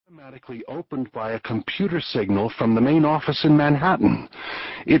automatically opened by a computer signal from the main office in Manhattan.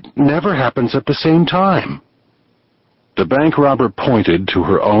 It never happens at the same time. The bank robber pointed to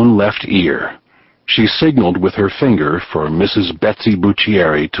her own left ear. She signaled with her finger for Mrs. Betsy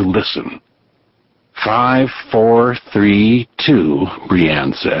Buccieri to listen. 5, 4, 3, 2,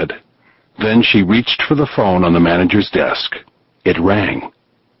 Brienne said. Then she reached for the phone on the manager's desk. It rang.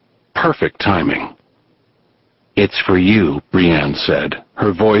 Perfect timing. "It's for you," Brienne said,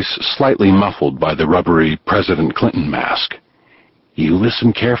 her voice slightly muffled by the rubbery President Clinton mask. "You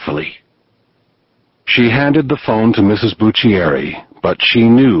listen carefully." She handed the phone to Mrs. Buccieri, but she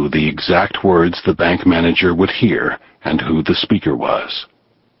knew the exact words the bank manager would hear and who the speaker was.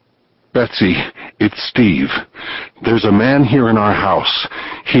 "Betsy, it's Steve. There's a man here in our house.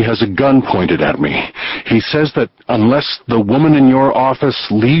 He has a gun pointed at me. He says that unless the woman in your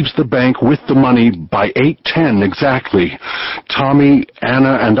office leaves the bank with the money by 8:10 exactly, Tommy,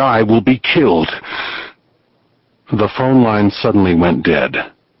 Anna, and I will be killed." The phone line suddenly went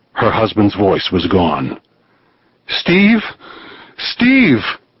dead. Her husband's voice was gone. "Steve? Steve!"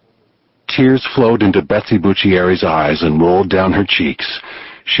 Tears flowed into Betsy Buccieri's eyes and rolled down her cheeks.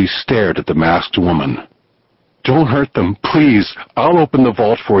 She stared at the masked woman. "Don't hurt them, please. I'll open the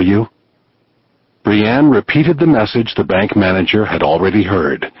vault for you." Brienne repeated the message the bank manager had already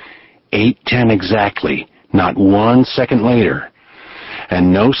heard. 8:10 exactly, not 1 second later.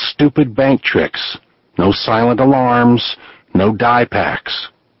 And no stupid bank tricks, no silent alarms, no die packs.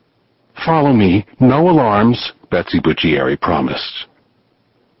 "Follow me, no alarms," Betsy Buccieri promised.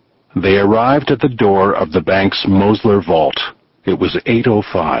 They arrived at the door of the bank's Mosler vault. It was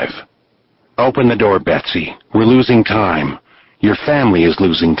 8:05. "Open the door, Betsy. We're losing time. Your family is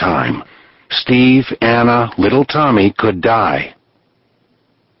losing time. Steve, Anna, little Tommy could die."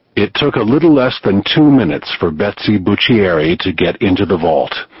 It took a little less than 2 minutes for Betsy Buccieri to get into the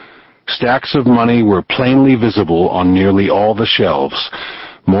vault. Stacks of money were plainly visible on nearly all the shelves,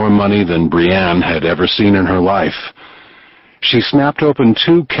 more money than Brienne had ever seen in her life. She snapped open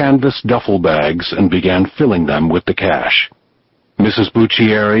 2 canvas duffel bags and began filling them with the cash. Mrs.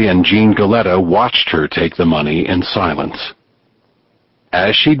 Buccieri and Jean Galetta watched her take the money in silence.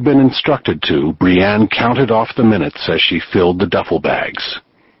 As she'd been instructed to, Brienne counted off the minutes as she filled the duffel bags.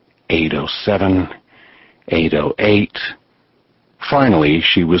 8:07, 8:08. Finally,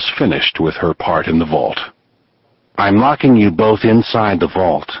 she was finished with her part in the vault. "I'm locking you both inside the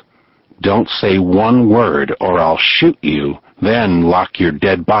vault. Don't say one word or I'll shoot you, then lock your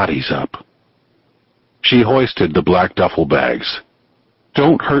dead bodies up." She hoisted the black duffel bags.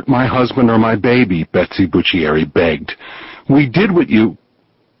 "Don't hurt my husband or my baby," Betsy Buccieri begged. "We did what you—"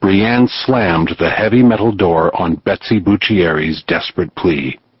 Brienne slammed the heavy metal door on Betsy Buccieri's desperate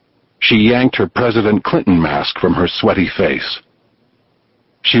plea. She yanked her President Clinton mask from her sweaty face.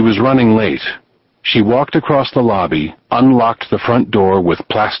 She was running late. She walked across the lobby, unlocked the front door with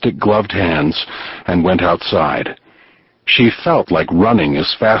plastic-gloved hands, and went outside. She felt like running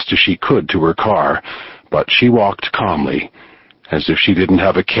as fast as she could to her car, but she walked calmly, as if she didn't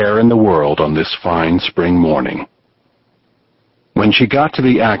have a care in the world on this fine spring morning. When she got to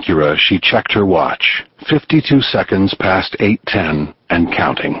the Acura, she checked her watch. 52 seconds past 8:10 and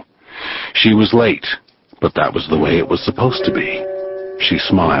counting. She was late, but that was the way it was supposed to be. She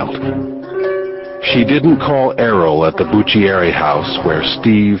smiled. She didn't call Errol at the Buccieri house where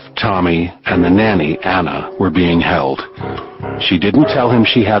Steve, Tommy, and the nanny, Anna, were being held. She didn't tell him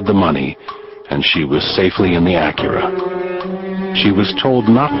she had the money, and she was safely in the Acura. She was told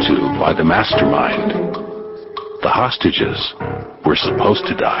not to by the mastermind. The hostages were supposed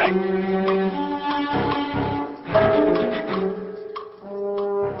to die.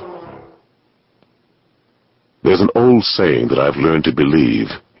 There's an old saying that I've learned to believe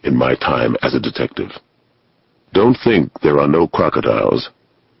in my time as a detective. Don't think there are no crocodiles,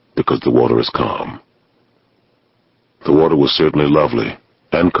 because the water is calm. The water was certainly lovely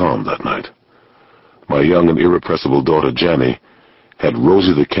and calm that night. My young and irrepressible daughter Jenny had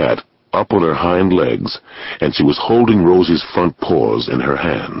Rosie the cat up on her hind legs, and she was holding Rosie's front paws in her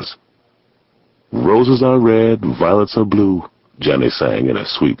hands. "Roses are red, violets are blue," Jenny sang in a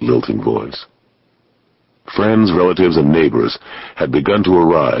sweet, lilting voice. Friends, relatives, and neighbors had begun to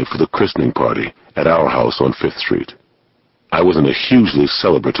arrive for the christening party at our house on 5th Street. I was in a hugely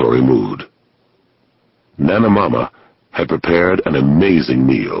celebratory mood. Nana Mama had prepared an amazing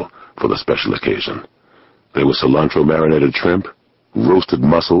meal for the special occasion. There was cilantro-marinated shrimp, roasted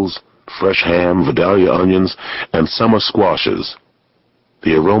mussels, fresh ham, Vidalia onions, and summer squashes.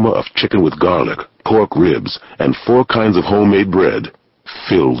 The aroma of chicken with garlic, pork ribs, and 4 kinds of homemade bread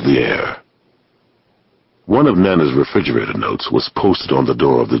filled the air. One of Nana's refrigerator notes was posted on the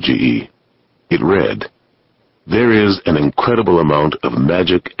door of the GE. It read, "There is an incredible amount of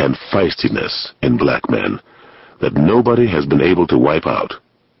magic and feistiness in black men that nobody has been able to wipe out,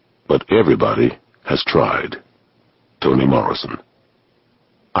 but everybody has tried. Toni Morrison."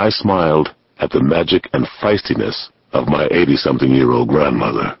 I smiled at the magic and feistiness of my 80-something-year-old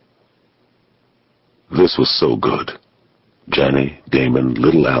grandmother. This was so good. Janny, Damon,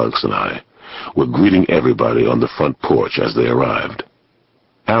 little Alex, and I were greeting everybody on the front porch as they arrived.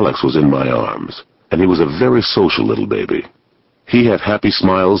 Alex was in my arms, and he was a very social little baby. He had happy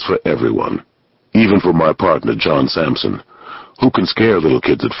smiles for everyone, even for my partner, John Sampson, who can scare little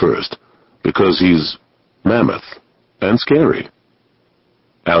kids at first, because he's mammoth and scary.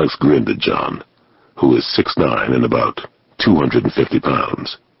 Alex grinned at John, who is 6'9" and about 250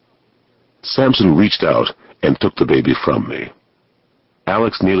 pounds. Sampson reached out and took the baby from me.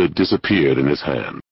 Alex nearly disappeared in his hand.